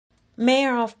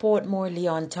Mayor of Portmore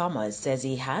Leon Thomas says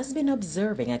he has been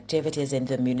observing activities in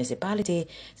the municipality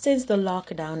since the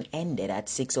lockdown ended at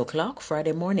 6 o'clock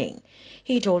Friday morning.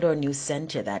 He told our news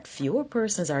center that fewer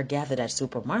persons are gathered at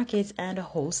supermarkets and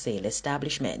wholesale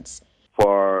establishments.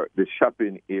 For the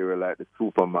shopping area like the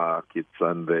supermarkets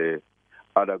and the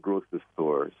other grocery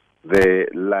stores, the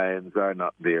lines are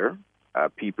not there.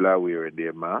 People are wearing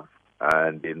their masks,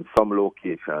 and in some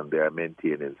locations they are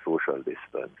maintaining social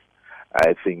distance.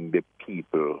 I think the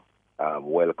people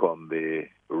welcome the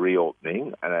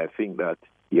reopening, and I think that,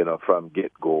 from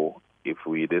get-go, if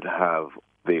we did have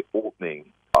the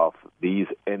opening of these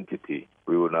entities,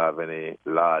 we wouldn't have any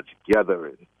large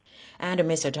gathering. And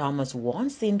Mr. Thomas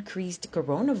wants increased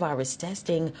coronavirus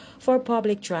testing for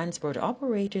public transport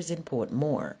operators in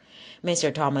Portmore.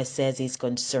 Mr. Thomas says he's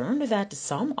concerned that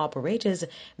some operators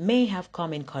may have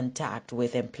come in contact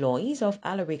with employees of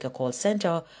Alarica Call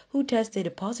Center who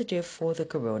tested positive for the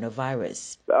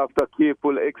coronavirus. After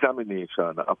careful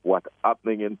examination of what's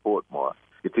happening in Portmore,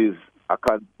 it is a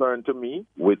concern to me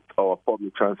with our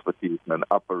public transportation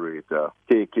operator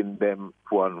taking them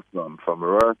to and from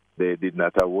work. They did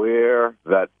not aware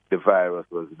that the virus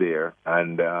was there,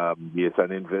 and yes,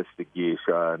 an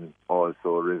investigation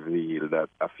also revealed that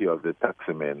a few of the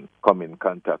taximen come in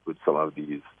contact with some of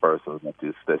these persons that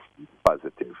is tested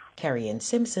positive. Carrie Ann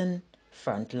Simpson,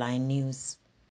 Frontline News.